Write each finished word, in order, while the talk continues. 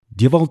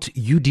Dewald,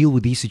 you deal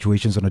with these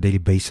situations on a daily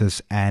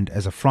basis, and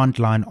as a front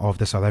line of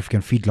the South African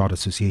Feedlot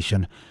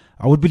Association,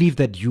 I would believe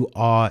that you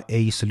are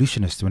a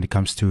solutionist when it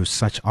comes to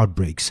such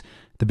outbreaks.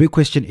 The big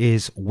question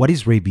is, what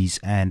is rabies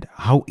and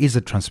how is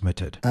it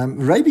transmitted?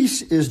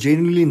 Rabies is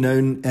generally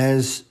known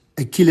as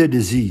a killer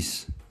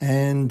disease,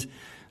 and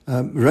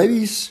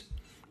rabies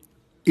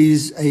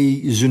is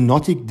a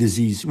zoonotic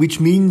disease, which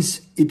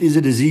means it is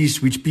a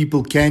disease which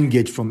people can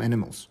get from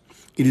animals.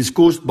 It is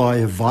caused by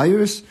a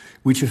virus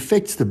which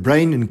affects the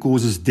brain and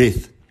causes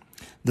death.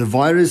 The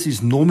virus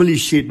is normally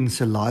shed in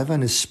saliva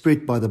and is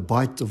spread by the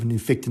bite of an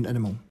infected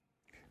animal.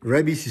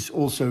 Rabies is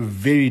also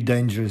very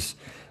dangerous,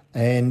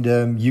 and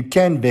you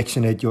can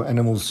vaccinate your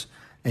animals,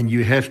 and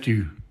you have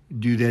to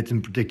do that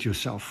and protect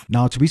yourself.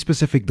 Now, to be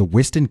specific, the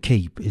Western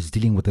Cape is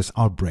dealing with this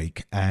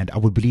outbreak, and I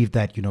would believe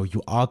that,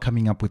 you are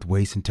coming up with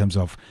ways in terms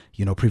of,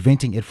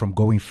 preventing it from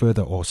going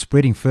further or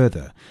spreading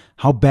further.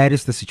 How bad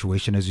is the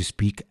situation as you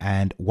speak,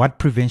 and what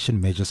prevention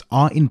measures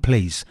are in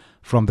place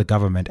from the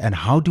government, and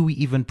how do we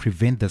even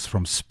prevent this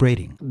from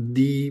spreading?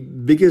 The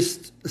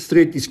biggest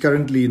threat is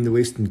currently in the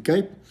Western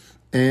Cape.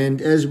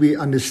 And as we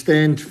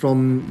understand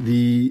from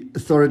the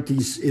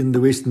authorities in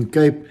the Western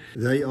Cape,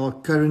 they are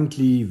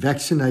currently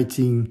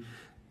vaccinating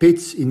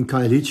pets in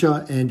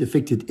Khayelitsha and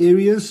affected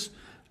areas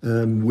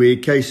where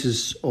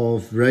cases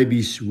of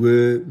rabies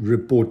were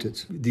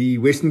reported. The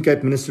Western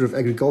Cape Minister of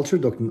Agriculture,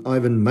 Dr.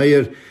 Ivan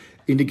Meyer,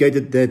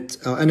 indicated that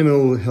our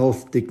animal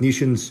health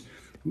technicians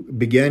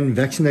began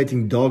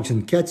vaccinating dogs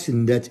and cats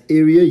in that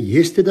area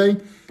yesterday.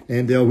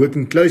 And they are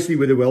working closely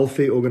with the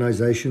welfare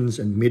organizations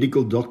and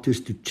medical doctors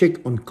to check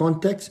on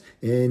contacts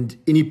and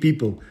any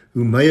people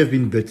who may have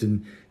been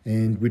bitten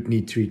and would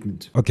need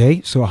treatment.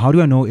 Okay, so how do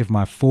I know if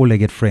my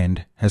four-legged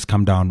friend has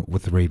come down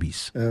with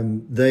rabies?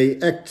 They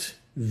act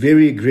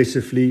very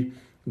aggressively.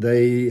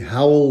 They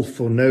howl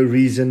for no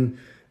reason.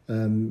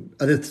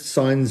 Other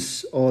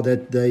signs are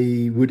that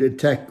they would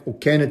attack or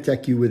can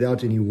attack you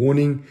without any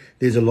warning.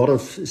 There's a lot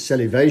of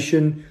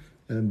salivation.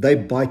 They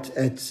bite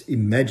at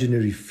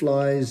imaginary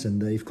flies,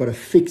 and they've got a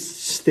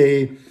fixed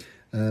stare.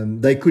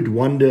 They could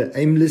wander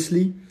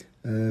aimlessly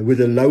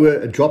with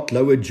a dropped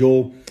lower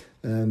jaw.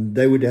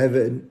 They would have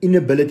an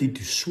inability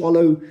to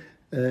swallow.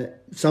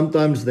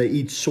 Sometimes they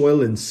eat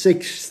soil and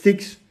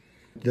sticks.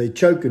 They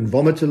choke and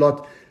vomit a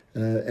lot,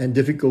 and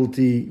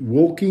difficulty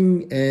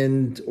walking,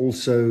 and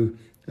also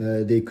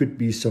there could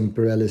be some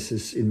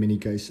paralysis in many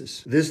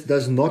cases. This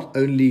does not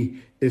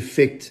only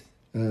affect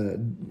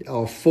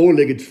our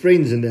four-legged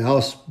friends in the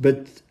house,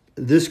 but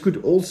this could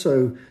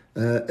also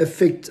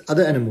affect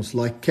other animals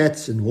like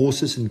cats and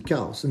horses and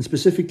cows. And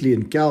specifically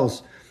in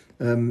cows,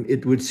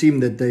 it would seem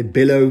that they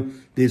bellow.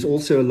 There's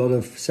also a lot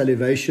of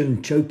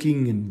salivation,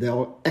 choking, and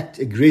they act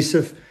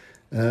aggressive.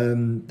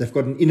 They've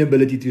got an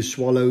inability to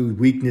swallow,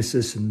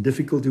 weaknesses, and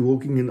difficulty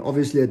walking. And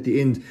obviously at the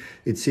end,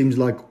 it seems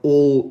like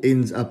all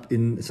ends up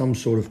in some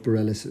sort of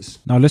paralysis.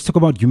 Now let's talk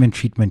about human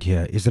treatment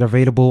here. Is it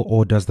available,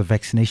 or does the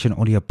vaccination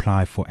only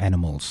apply for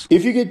animals?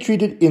 If you get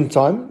treated in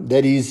time,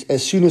 that is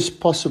as soon as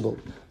possible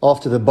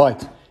after the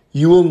bite,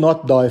 you will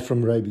not die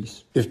from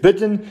rabies. If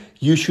bitten,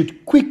 you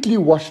should quickly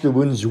wash the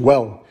wounds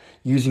well,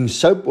 using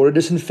soap or a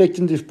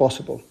disinfectant if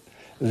possible.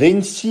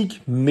 Then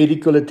seek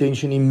medical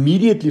attention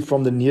immediately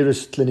from the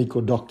nearest clinic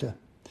or doctor.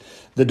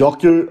 The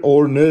doctor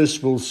or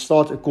nurse will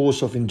start a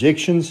course of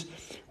injections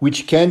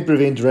which can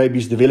prevent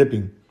rabies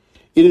developing.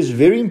 It is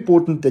very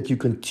important that you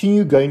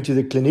continue going to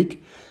the clinic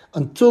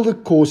until the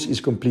course is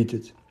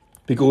completed,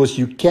 because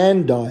you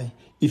can die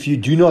if you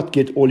do not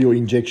get all your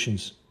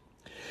injections.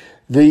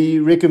 The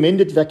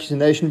recommended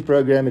vaccination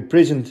program at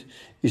present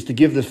is to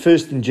give the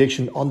first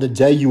injection on the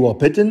day you are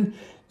bitten,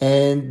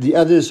 and the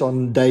others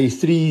on day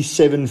 3,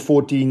 7,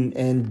 14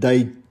 and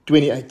day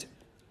 28.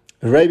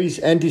 A rabies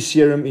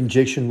anti-serum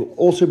injection will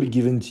also be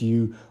given to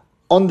you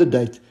on the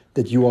date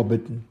that you are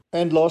bitten.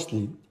 And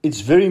lastly, it's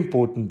very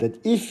important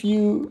that if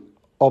you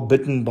are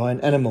bitten by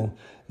an animal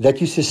that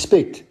you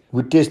suspect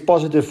would test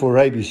positive for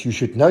rabies, you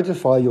should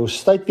notify your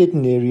state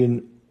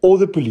veterinarian or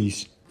the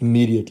police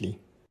immediately.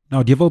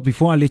 Now, Dewald,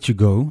 before I let you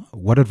go,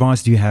 what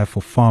advice do you have for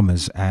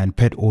farmers and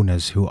pet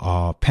owners who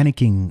are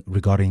panicking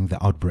regarding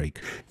the outbreak?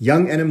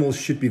 Young animals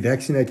should be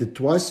vaccinated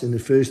twice in the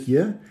first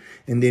year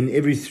and then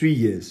every 3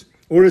 years,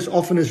 or as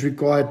often as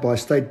required by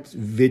state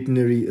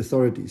veterinary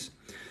authorities.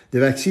 The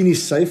vaccine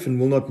is safe and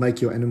will not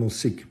make your animals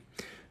sick.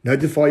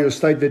 Notify your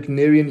state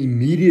veterinarian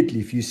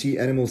immediately if you see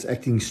animals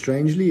acting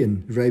strangely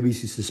and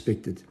rabies is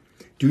suspected.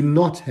 Do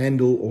not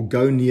handle or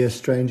go near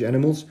strange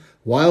animals,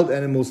 wild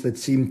animals that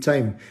seem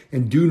tame,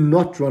 and do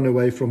not run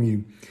away from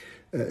you.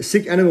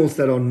 Sick animals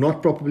that are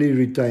not properly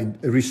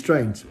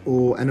restrained,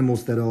 or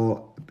animals that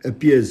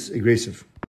appears aggressive.